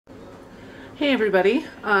Hey everybody,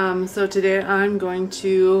 so today I'm going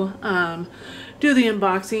to do the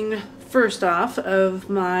unboxing first off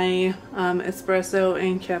of my espresso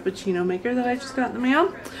and cappuccino maker that I just got in the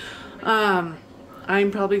mail.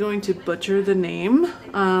 I'm probably going to butcher the name,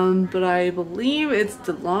 but I believe it's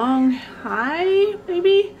Delonghi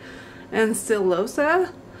maybe and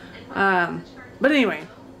Stilosa. But anyway,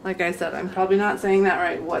 like I said, I'm probably not saying that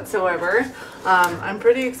right whatsoever. I'm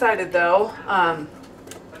pretty excited though.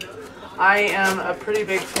 I am a pretty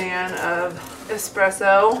big fan of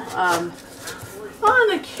espresso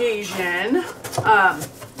on occasion,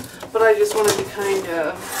 but I just wanted to kind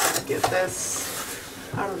of get this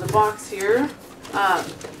out of the box here.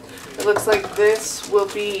 It looks like this will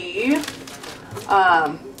be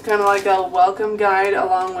kind of like a welcome guide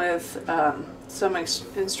along with some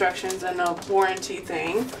instructions and a warranty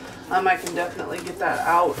thing. I can definitely get that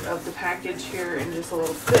out of the package here in just a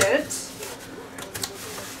little bit.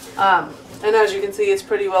 And as you can see, it's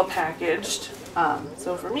pretty well packaged.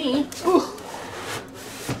 So for me, it's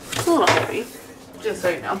a little heavy, just so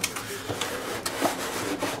you know.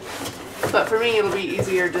 But for me, it'll be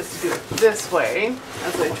easier just to do it this way,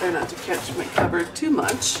 as I try not to catch my cupboard too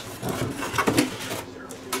much.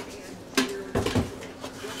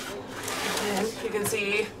 And you can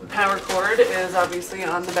see the power cord is obviously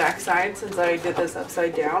on the back side since I did this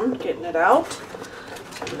upside down, getting it out.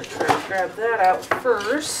 I'm going to try to grab that out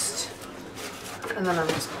first, and then I'm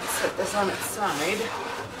just going to set this on its side.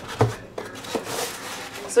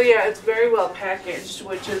 So yeah, it's very well packaged,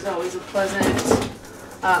 which is always a pleasant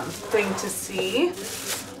thing to see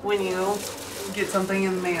when you get something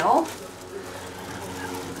in the mail.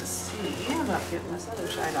 Let's see about getting this other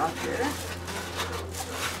side off here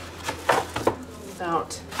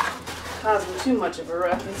without causing too much of a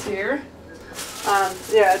ruckus here.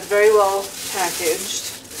 Yeah, it's very well packaged.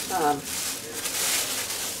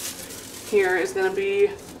 Here is going to be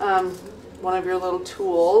one of your little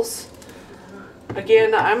tools.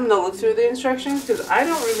 Again, I'm going to look through the instructions because I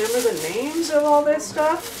don't remember the names of all this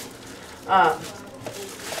stuff.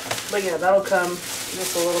 But yeah, that'll come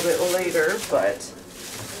just a little bit later. But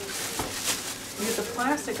get the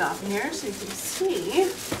plastic off here so you can see,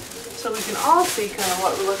 so we can all see kind of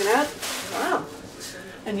what we're looking at. Wow.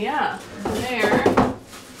 And yeah, there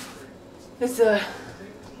is a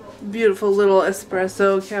beautiful little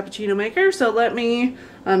espresso cappuccino maker. So let me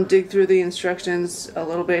dig through the instructions a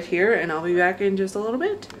little bit here, and I'll be back in just a little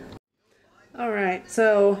bit. Alright,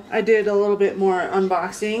 so I did a little bit more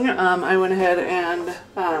unboxing. I went ahead and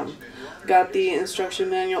got the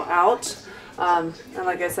instruction manual out, and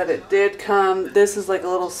like I said, it did come, this is like a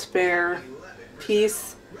little spare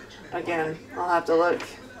piece. Again, I'll have to look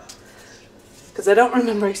because I don't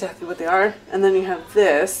remember exactly what they are. And then you have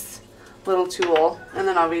this little tool, and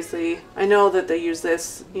then obviously I know that they use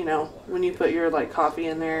this, you know, when you put your like coffee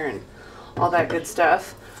in there and all that good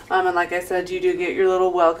stuff. And like I said, you do get your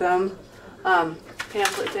little welcome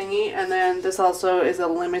pamphlet thingy, and then this also is a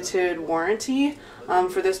limited warranty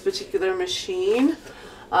for this particular machine.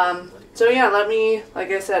 So yeah, let me,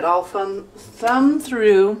 like I said, I'll thumb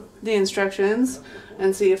through the instructions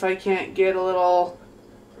and see if I can't get a little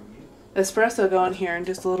espresso going here in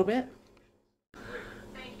just a little bit.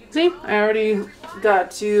 See, I already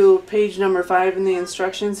got to page number 5 in the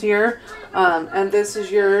instructions here, and this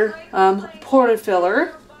is your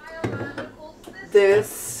portafiller.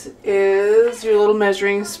 This is your little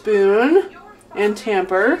measuring spoon and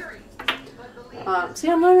tamper. See,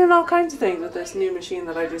 I'm learning all kinds of things with this new machine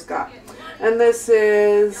that I just got. And this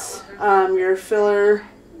is your filler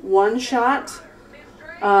one shot.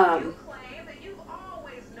 And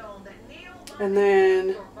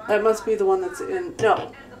then that must be the one that's in,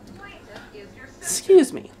 no.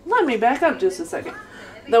 Excuse me, let me back up just a second.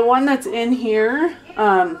 The one that's in here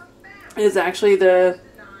is actually the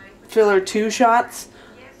filler 2 shots.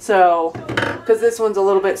 So, because this one's a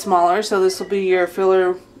little bit smaller, so this will be your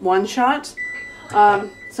filler 1 shot.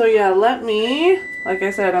 So yeah, let me, like I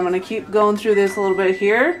said, I'm going to keep going through this a little bit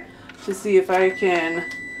here to see if I can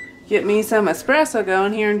get me some espresso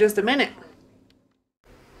going here in just a minute.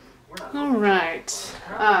 Alright,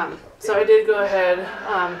 so I did go ahead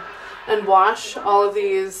and wash all of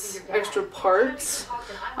these extra parts,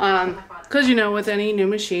 because you know, with any new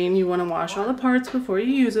machine you want to wash all the parts before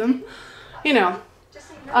you use them, you know.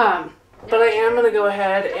 But I am going to go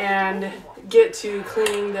ahead and get to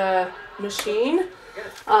cleaning the machine,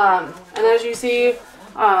 and as you see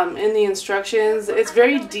in the instructions, it's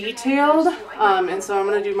very detailed, and so I'm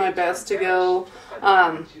going to do my best to go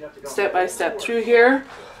step by step through here.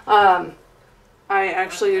 I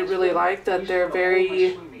actually really like that they're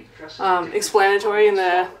very explanatory in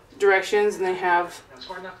the directions, and they have,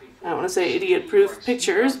 I don't want to say idiot-proof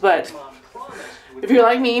pictures, but if you're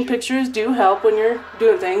like me, pictures do help when you're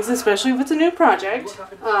doing things, especially if it's a new project.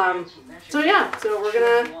 So yeah, so we're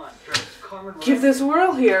gonna give this a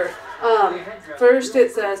whirl here. First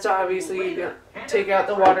it says to obviously take out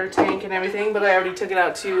the water tank and everything, but I already took it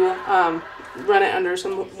out to run it under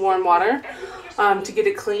some warm water to get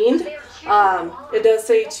it cleaned. It does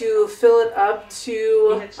say to fill it up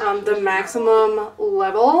to the maximum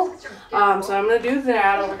level, so I'm going to do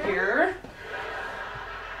that over here.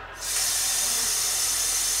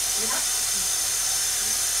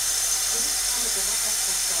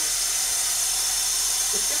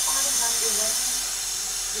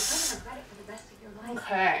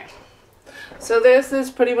 Okay, so this is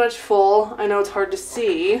pretty much full. I know it's hard to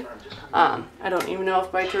see. I don't even know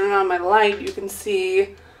if by turning on my light you can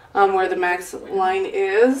see where the max line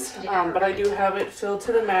is, but I do have it filled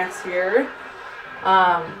to the max here.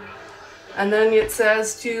 And then it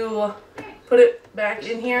says to put it back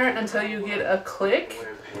in here until you get a click,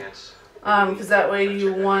 because that way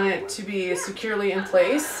you want it to be securely in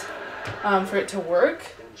place for it to work.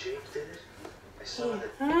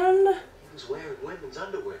 And wearing women's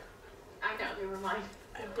underwear. I know, they were mine.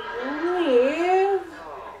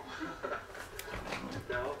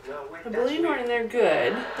 I believe we're in there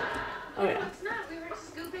good. Oh yeah. It's not. We were just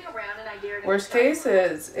scooping around and I dared. Worst case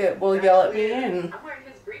is it will yell at me and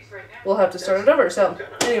we'll have to start it over. So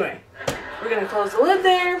anyway, we're gonna close the lid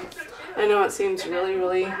there. I know it seems really,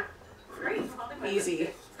 really easy,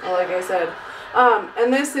 like I said.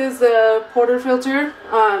 And this is the porter filter,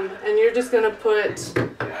 and you're just gonna put,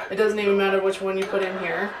 it doesn't even matter which one you put in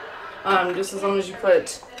here, just as long as you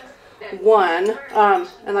put one.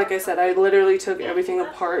 And like I said, I literally took everything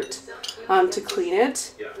apart to clean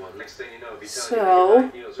it. So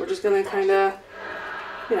we're just gonna kind of,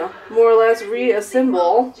 you know, more or less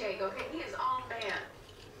reassemble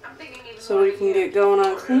so we can get going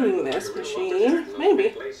on cleaning this machine.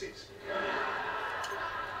 Maybe.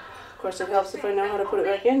 Of course, it helps if I know how to put it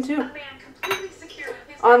back in too.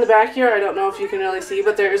 On the back here, I don't know if you can really see,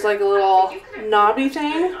 but there's like a little knobby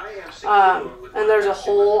thing, and there's a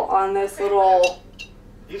hole on this little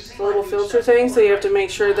filter thing, so you have to make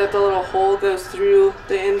sure that the little hole goes through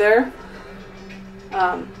the end there.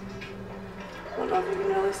 I don't know if you can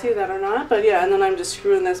really see that or not, but yeah, and then I'm just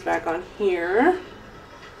screwing this back on here.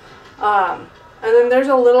 And then there's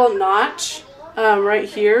a little notch right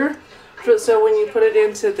here. So when you put it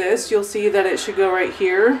into this, you'll see that it should go right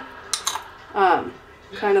here,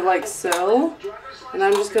 kind of like so. And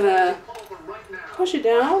I'm just gonna push it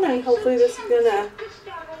down, and hopefully this is gonna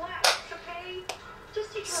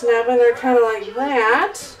snap in there kind of like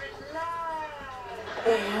that.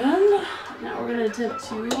 And now we're gonna attempt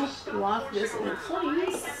to lock this in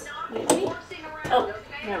place, maybe. Oh,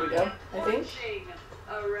 there we go, I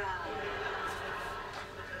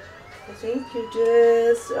think you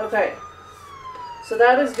just, okay. So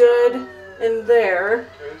that is good in there,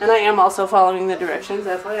 and I am also following the directions,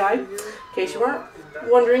 FYI, in case you weren't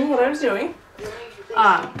wondering what I was doing.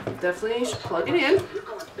 Definitely should plug it in.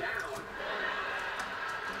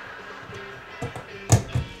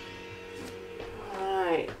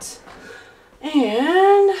 Alright,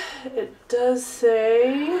 and it does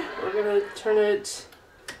say, we're going to turn it,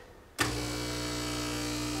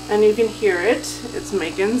 and you can hear it, it's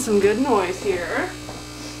making some good noise here.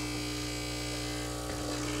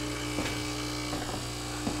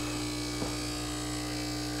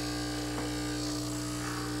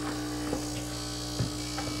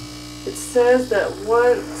 It says that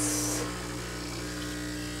once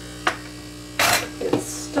it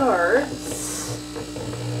starts,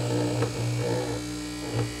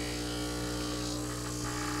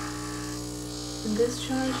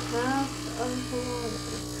 discharge half of the water.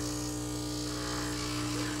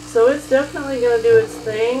 So it's definitely going to do its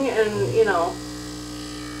thing, and you know,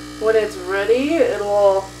 when it's ready,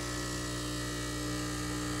 it'll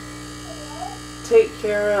take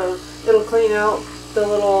care of, it'll clean out the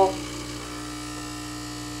little,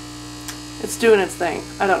 it's doing its thing.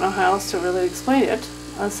 I don't know how else to really explain it,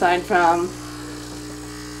 aside from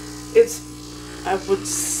it's, I would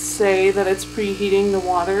say that it's preheating the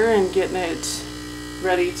water and getting it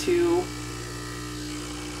ready to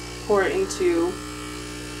pour it into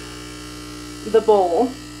the bowl,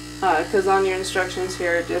 because on your instructions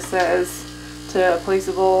here it just says to place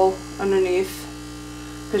a bowl underneath,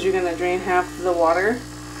 because you're going to drain half of the water,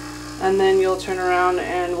 and then you'll turn around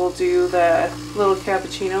and we'll do the little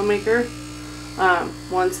cappuccino maker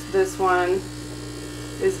once this one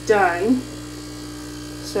is done.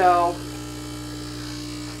 So,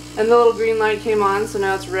 and the little green light came on, so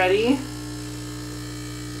now it's ready.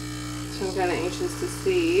 I'm kind of anxious to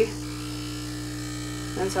see.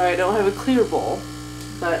 I'm sorry I don't have a clear bowl,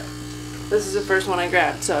 but this is the first one I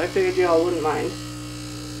grabbed, so I figured you all wouldn't mind.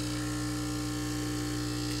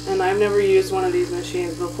 And I've never used one of these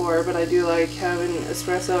machines before, but I do like having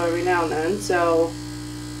espresso every now and then, so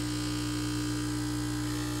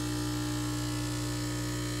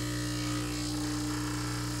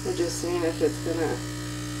we're just seeing if it's gonna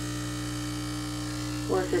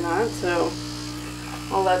work or not. So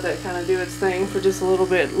I'll let that kind of do its thing for just a little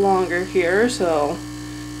bit longer here, so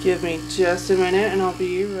give me just a minute and I'll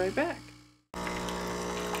be right back.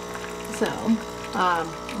 So,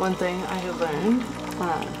 one thing I have learned,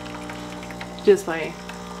 just by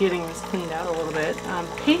getting this cleaned out a little bit,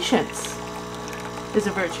 patience is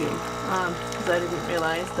a virtue, because I didn't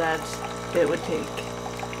realize that it would take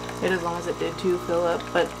it as long as it did to fill up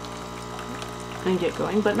and get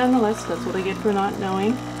going, but nonetheless, that's what I get for not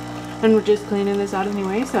knowing. And we're just cleaning this out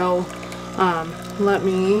anyway, so let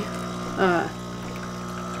me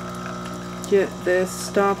get this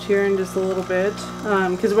stopped here in just a little bit,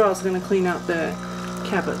 because we're also going to clean out the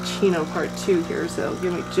cappuccino part too here, so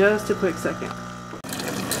give me just a quick second.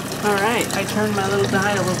 Alright, I turned my little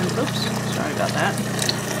dial a little bit, oops, sorry about that.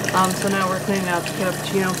 So now we're cleaning out the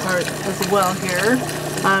cappuccino part as well here.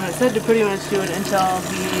 It said to pretty much do it until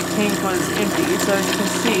the tank was empty, so as you can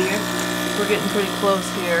see, we're getting pretty close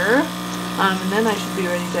here. And then I should be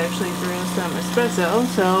ready to actually brew some espresso,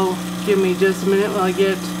 so give me just a minute while I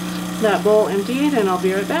get that bowl emptied and I'll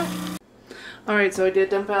be right back. Alright, so I did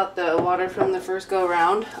dump out the water from the first go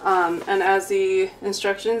around, and as the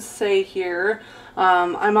instructions say here,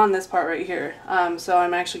 I'm on this part right here, so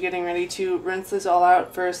I'm actually getting ready to rinse this all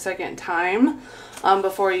out for a second time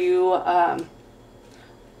before you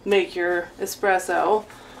make your espresso.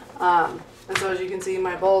 And so as you can see,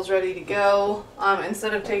 my bowl's ready to go.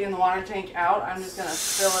 Instead of taking the water tank out, I'm just going to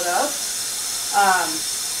fill it up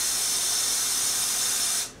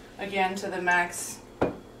again to the max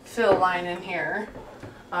fill line in here.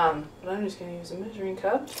 But I'm just going to use a measuring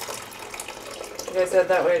cup. Like I said,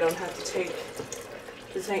 that way I don't have to take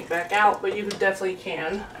the tank back out, but you definitely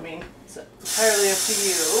can. I mean, it's entirely up to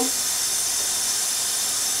you.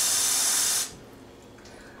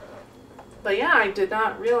 But yeah, I did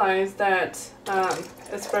not realize that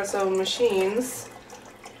espresso machines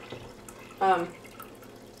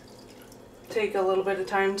take a little bit of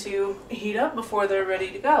time to heat up before they're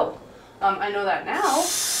ready to go. I know that now.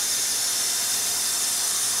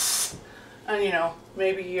 And you know,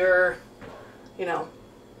 maybe you're, you know,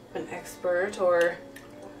 an expert or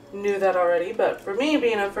knew that already, but for me,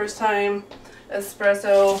 being a first time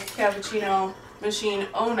espresso cappuccino machine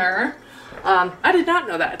owner, I did not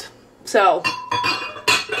know that. So,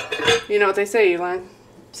 you know what they say, you learn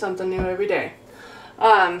something new every day.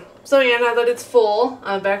 So yeah, now that it's full,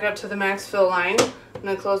 back up to the max fill line, I'm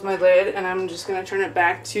going to close my lid and I'm just going to turn it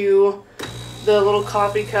back to the little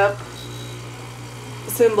coffee cup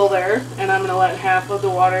symbol there, and I'm going to let half of the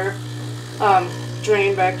water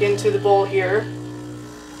drain back into the bowl here.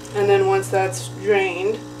 And then once that's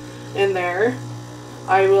drained in there,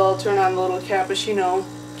 I will turn on the little cappuccino,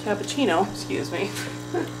 excuse me,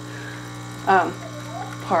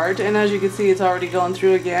 part, and as you can see, it's already going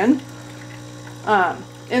through again.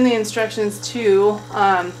 In the instructions too,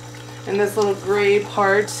 in this little gray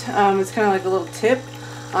part, it's kind of like a little tip,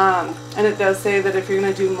 and it does say that if you're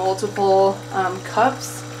going to do multiple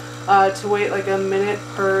cups, to wait like a minute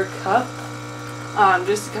per cup,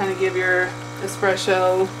 just to kind of give your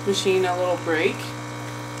espresso machine a little break.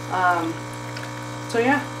 So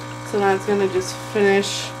yeah, so now it's going to just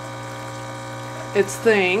finish its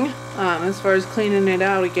thing as far as cleaning it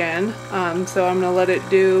out again. So I'm going to let it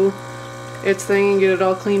do its thing and get it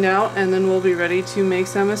all cleaned out, and then we'll be ready to make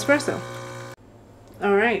some espresso.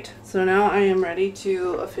 Alright, so now I am ready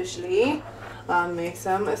to officially make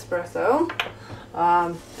some espresso,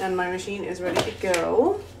 and my machine is ready to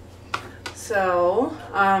go. So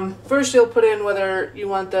first you'll put in whether you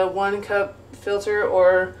want the 1 cup filter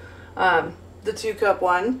or the 2 cup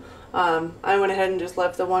one. I went ahead and just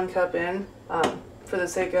left the 1 cup in for the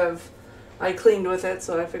sake of, I cleaned with it,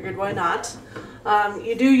 so I figured why not.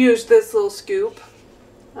 You do use this little scoop,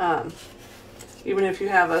 even if you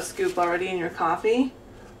have a scoop already in your coffee.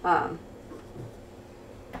 You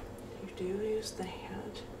do use the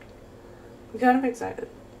hand. I'm kind of excited.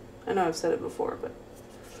 I know I've said it before, but...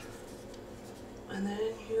 And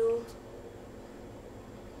then you...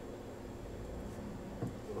 I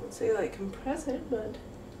won't say like compress it, but...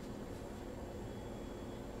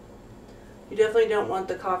 You definitely don't want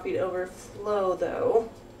the coffee to overflow, though,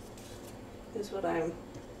 is what I'm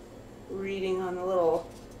reading on the little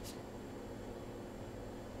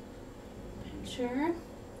temperature.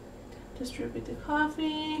 Distribute the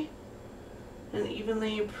coffee and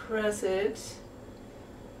evenly press it.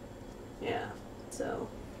 Yeah, so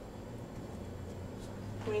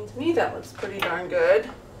I mean, to me that looks pretty darn good.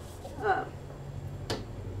 Let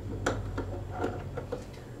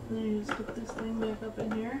me just put this thing back up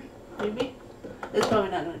in here, maybe. It's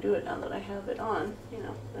probably not going to do it now that I have it on, you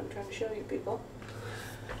know, I'm trying to show you people.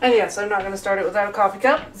 And yes, I'm not going to start it without a coffee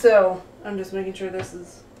cup, so I'm just making sure this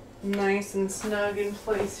is nice and snug in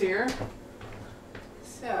place here.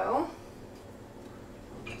 So,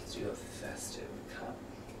 let's do a festive cup.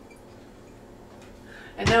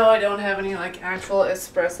 And no, I don't have any like actual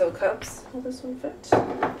espresso cups. Will this one fit?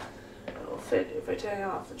 It'll fit if I take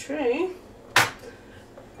off the tray.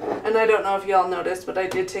 And I don't know if y'all noticed, but I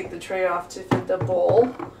did take the tray off to fit the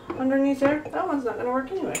bowl underneath there. That one's not going to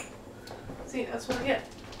work anyway. See, that's what I get.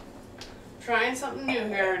 Trying something new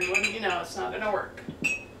here, and wouldn't you know, it's not going to work.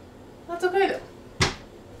 That's okay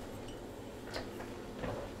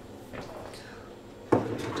though.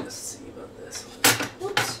 Just see about this one.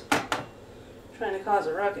 Whoops. Trying to cause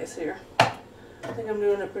a ruckus here. I think I'm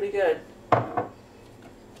doing it pretty good.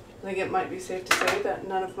 I think it might be safe to say that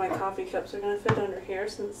none of my coffee cups are going to fit under here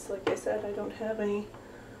since, like I said, I don't have any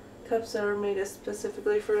cups that are made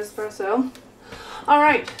specifically for espresso.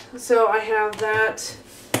 Alright, so I have that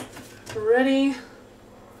ready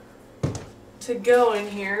to go in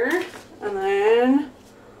here. And then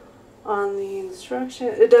on the instruction,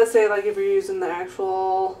 it does say like if you're using the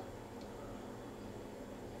actual,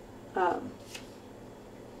 it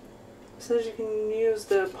says you can use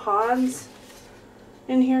the pods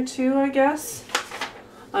in here too, I guess.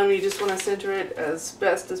 You just want to center it as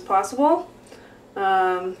best as possible.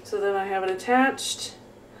 So then I have it attached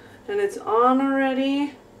and it's on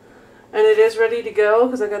already, and it is ready to go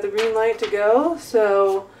because I got the green light to go.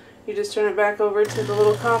 So you just turn it back over to the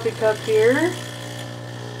little coffee cup here,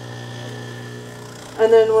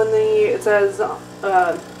 and then when it says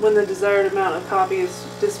when the desired amount of coffee is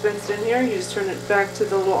dispensed in here, you just turn it back to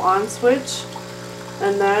the little on switch,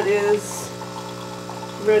 and that is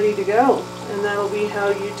ready to go. And that'll be how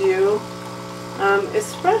you do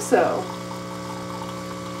espresso.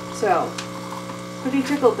 So, pretty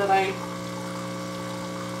tickled that I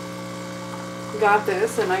got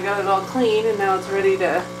this and I got it all clean, and now it's ready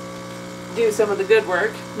to do some of the good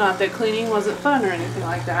work. Not that cleaning wasn't fun or anything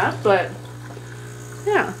like that, but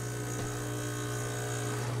yeah.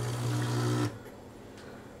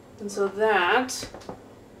 And so that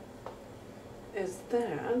is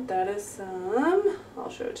that. That is some, I'll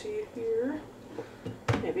show it to you here,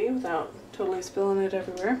 maybe without totally spilling it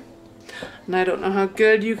everywhere. And I don't know how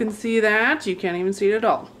good you can see that. You can't even see it at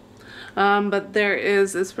all. But there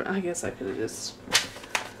is this, I guess I could have just,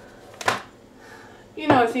 you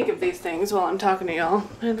know, I think of these things while I'm talking to y'all,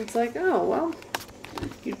 and it's like, oh, well,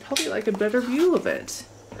 you'd probably like a better view of it.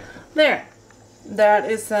 There. That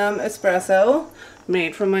is some espresso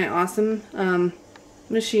made from my awesome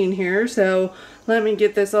machine here. So let me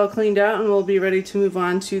get this all cleaned out and we'll be ready to move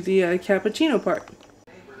on to the cappuccino part.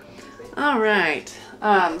 Alright,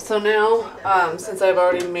 so now since I've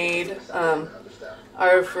already made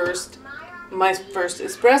my first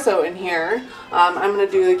espresso in here, I'm going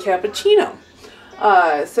to do the cappuccino.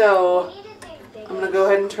 So I'm going to go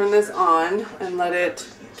ahead and turn this on and let it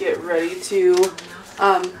get ready to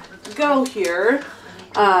go here.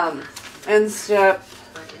 And step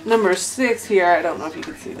number 6 here, I don't know if you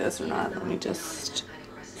can see this or not, let me just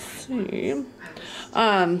see.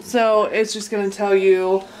 So it's just going to tell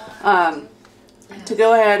you to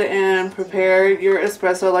go ahead and prepare your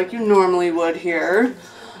espresso like you normally would here.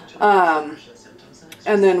 And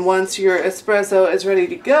then once your espresso is ready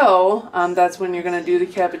to go, that's when you're going to do the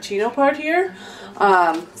cappuccino part here.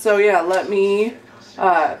 So yeah, let me,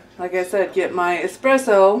 like I said, get my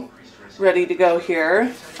espresso ready to go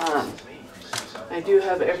here. I do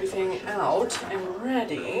have everything out and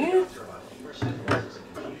ready.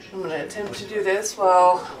 I'm going to attempt to do this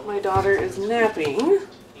while my daughter is napping.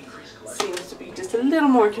 Seems to be just a little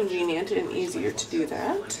more convenient and easier to do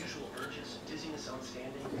that.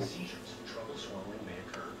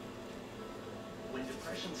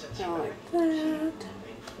 So like that.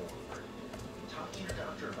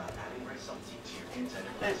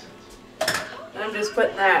 And I'm just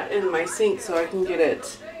putting that in my sink so I can get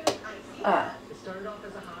it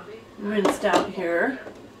rinsed out here.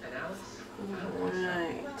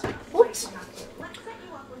 Alright. Whoops.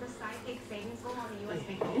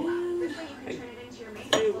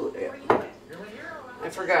 I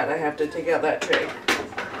forgot I have to take out that tray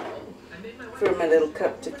for my little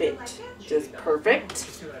cup to fit. Just perfect.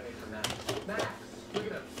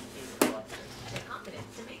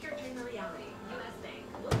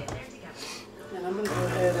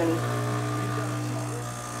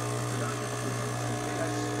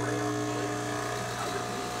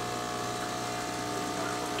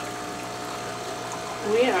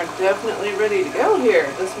 are definitely ready to go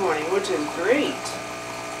here this morning, which is great.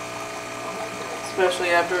 Especially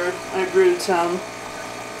after I brewed some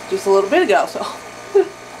just a little bit ago, so.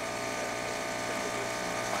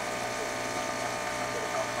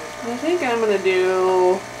 I think I'm going to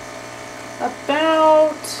do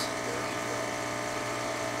about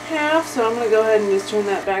half, so I'm going to go ahead and just turn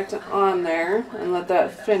that back to on there and let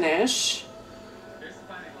that finish.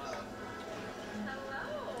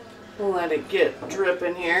 We'll let it get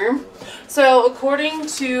dripping here. So according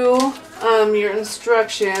to your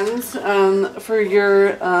instructions for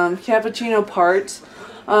your cappuccino part,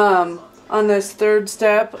 on this third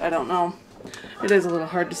step, I don't know, it is a little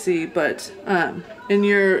hard to see, but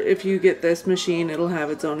if you get this machine, it'll have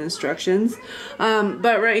its own instructions.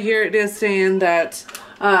 But right here it is saying that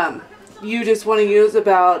you just want to use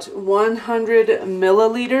about 100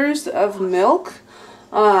 milliliters of milk,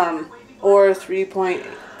 or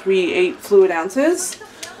 3.38 fluid ounces,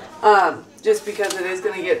 just because it is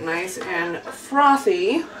going to get nice and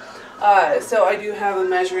frothy. So I do have a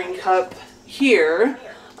measuring cup here.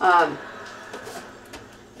 And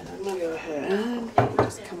I'm going to go ahead and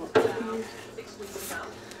just come up here.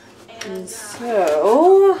 And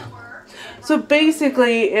so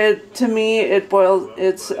basically to me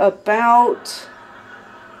it's about,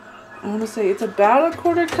 I want to say it's about a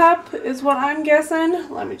quarter cup is what I'm guessing.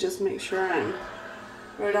 Let me just make sure I'm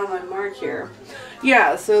right on my mark here.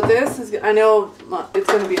 Yeah, so this is, I know it's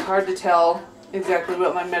going to be hard to tell exactly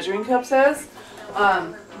what my measuring cup says,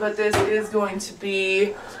 but this is going to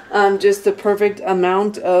be just the perfect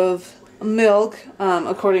amount of milk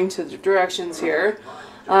according to the directions here.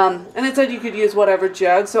 And it said you could use whatever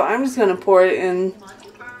jug, so I'm just going to pour it in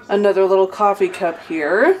another little coffee cup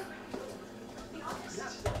here.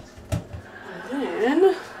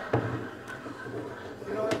 And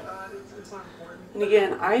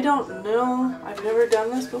again, I don't know, I've never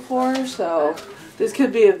done this before, so this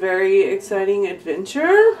could be a very exciting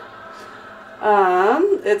adventure.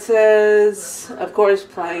 It says, of course,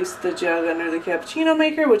 place the jug under the cappuccino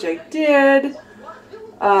maker, which I did.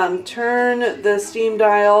 Turn the steam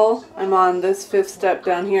dial. I'm on this 5th step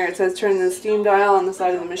down here. It says turn the steam dial on the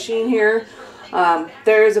side of the machine here.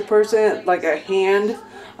 There is a person, like a hand,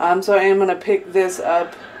 so I am going to pick this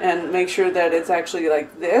up and make sure that it's actually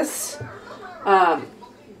like this. And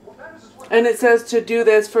it says to do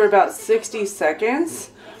this for about 60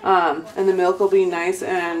 seconds, and the milk will be nice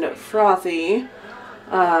and frothy.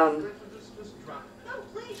 And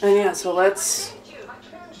yeah, so let's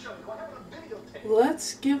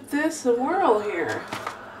give this a whirl here.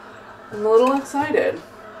 I'm a little excited.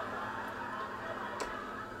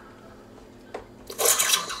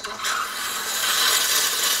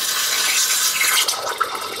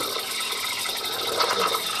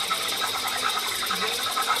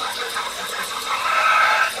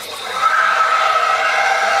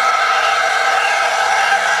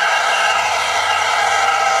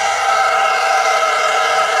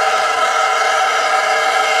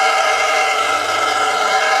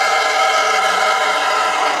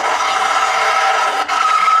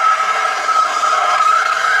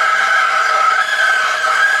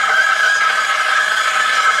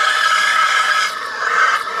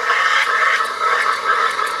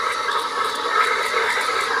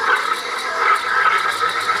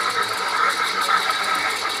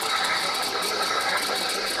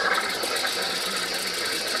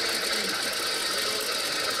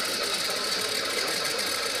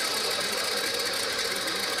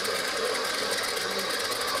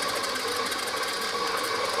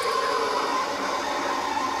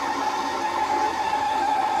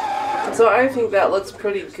 So I think that looks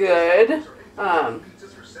pretty good.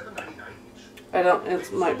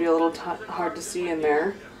 It might be a little hard to see in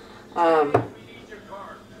there. And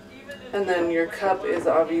then your cup is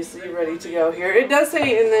obviously ready to go here. It does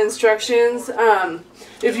say in the instructions,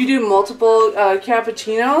 if you do multiple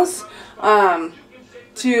cappuccinos,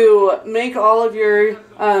 to make all of your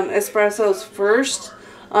espressos first,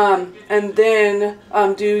 and then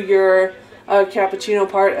do your cappuccino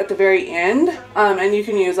part at the very end, and you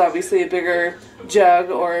can use obviously a bigger jug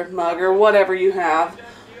or mug or whatever you have,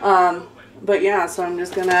 but yeah, so I'm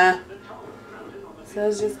just gonna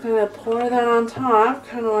pour that on top,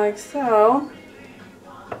 kind of like so.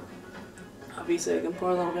 Obviously I can pour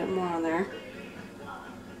a little bit more on there.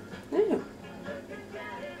 Yeah.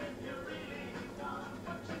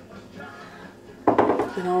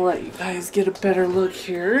 And I'll let you guys get a better look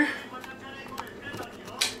here.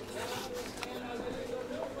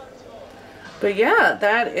 But yeah,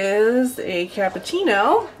 that is a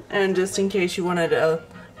cappuccino, and just in case you wanted a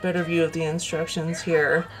better view of the instructions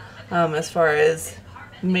here, as far as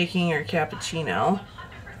making your cappuccino.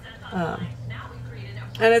 And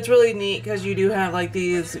it's really neat because you do have like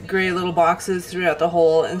these gray little boxes throughout the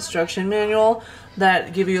whole instruction manual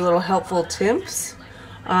that give you little helpful tips.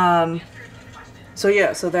 So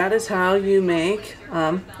yeah, so that is how you make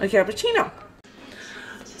a cappuccino.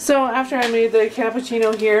 So after I made the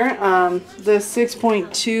cappuccino here, the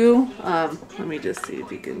 6.2, let me just see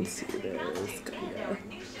if you can see this.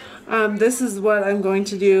 This is what I'm going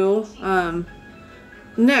to do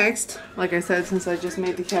next. Like I said, since I just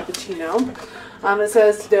made the cappuccino, it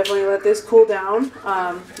says to definitely let this cool down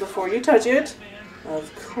before you touch it.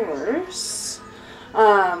 Of course.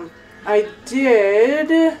 I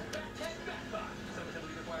did.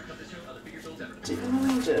 Let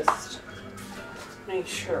me just make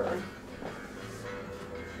sure.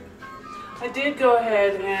 I did go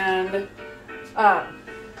ahead and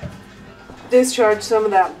discharge some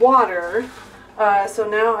of that water. So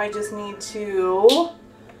now I just need to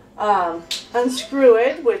unscrew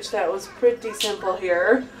it, which that was pretty simple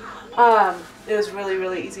here. It was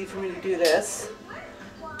really easy for me to do this.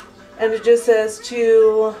 And it just says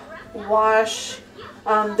to wash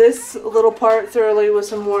this little part thoroughly with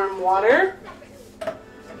some warm water.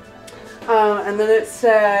 And then it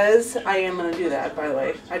says, I am going to do that, by the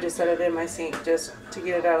way. I just set it in my sink just to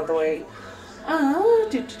get it out of the way.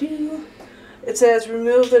 It says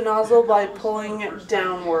remove the nozzle by pulling it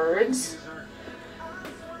downwards.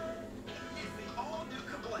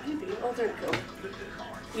 Oh, there we go.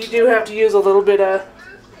 You do have to use a little bit of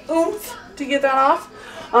oomph to get that off.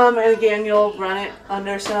 And again, you'll run it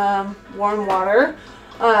under some warm water.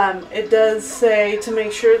 It does say to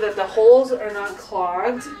make sure that the holes are not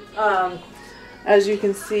clogged. As you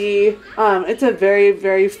can see, it's a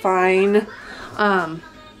very fine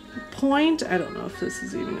point. I don't know if this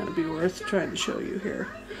is even going to be worth trying to show you here.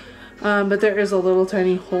 But there is a little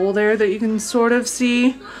tiny hole there that you can sort of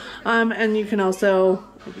see. And you can also,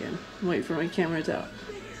 again, wait for my camera to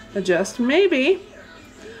adjust, maybe.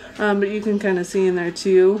 But you can kind of see in there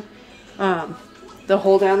too, the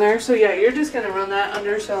hole down there. So yeah, you're just going to run that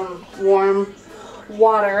under some warm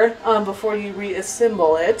water before you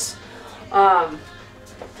reassemble it. And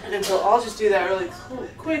so I'll just do that really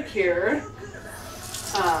quick here.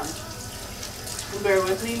 Bear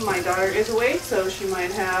with me, my daughter is awake, so she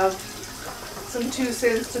might have some 2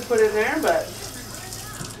 cents to put in there, but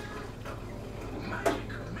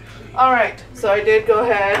alright, so I did go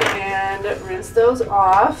ahead and rinse those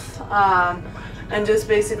off, and just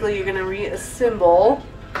basically you're going to reassemble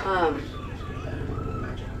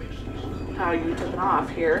how you took it off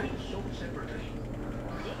here.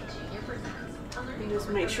 And just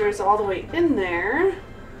make sure it's all the way in there.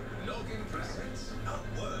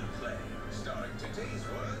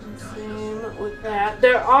 Same with that.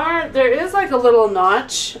 There is like a little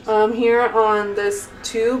notch here on this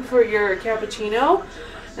tube for your cappuccino,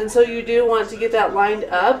 and so you do want to get that lined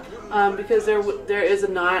up because there is a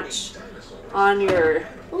notch on your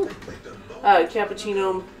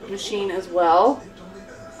cappuccino machine as well.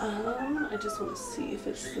 I just want to see if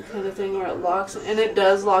it's the kind of thing where it locks, and it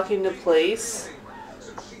does lock into place.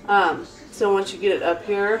 So once you get it up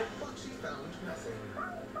here,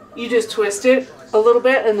 you just twist it a little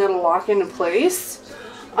bit and it'll lock into place.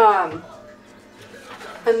 And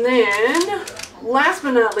then last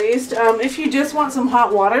but not least, if you just want some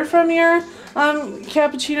hot water from your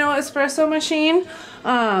cappuccino espresso machine,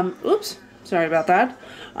 oops, sorry about that.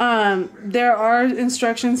 There are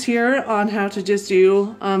instructions here on how to just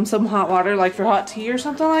do some hot water, like for hot tea or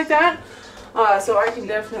something like that. So I can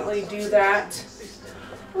definitely do that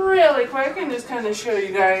really quick and just kind of show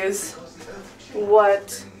you guys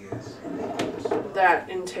what that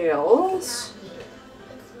entails.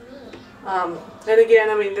 And again,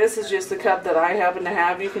 I mean, this is just the cup that I happen to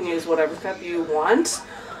have. You can use whatever cup you want.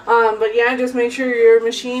 But yeah, just make sure your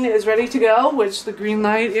machine is ready to go, which the green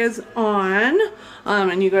light is on.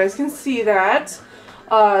 And you guys can see that.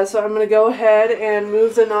 So I'm going to go ahead and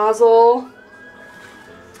move the nozzle.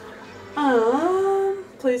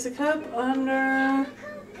 Place a cup under.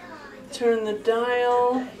 Turn the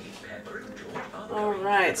dial.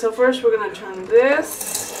 Alright, so first we're going to turn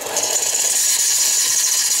this.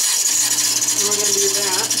 And we're going to do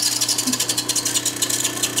that.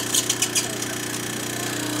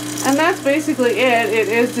 And that's basically it. It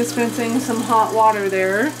is dispensing some hot water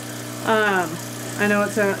there. I know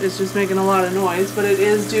it's just making a lot of noise, but it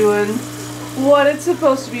is doing what it's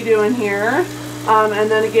supposed to be doing here.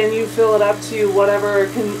 And then again, you fill it up to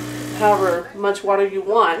however much water you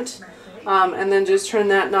want. And then just turn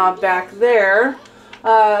that knob back there.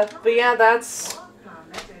 But yeah, that's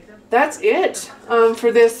it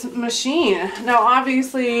for this machine. Now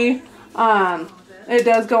obviously it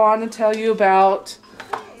does go on to tell you about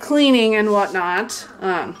cleaning and whatnot.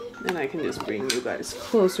 And I can just bring you guys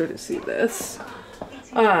closer to see this.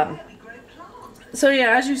 So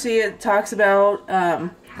yeah, as you see, it talks about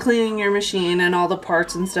cleaning your machine and all the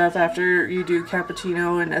parts and stuff after you do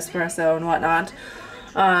cappuccino and espresso and whatnot.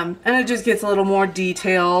 And it just gets a little more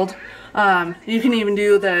detailed. You can even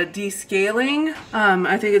do the descaling.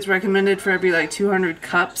 I think it's recommended for every like 200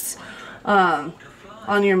 cups on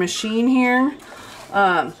your machine here.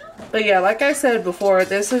 But yeah, like I said before,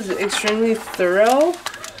 this is extremely thorough,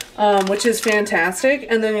 which is fantastic.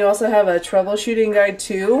 And then you also have a troubleshooting guide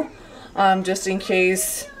too, just in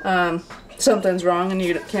case something's wrong and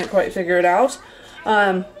you can't quite figure it out.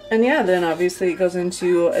 And yeah, then obviously it goes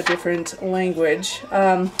into a different language.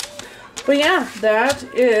 But yeah, that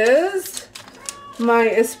is my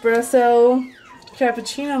espresso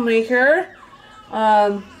cappuccino maker.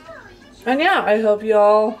 And yeah, I hope you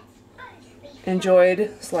all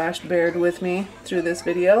enjoyed / bared with me through this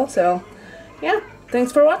video. So yeah,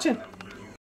 thanks for watching.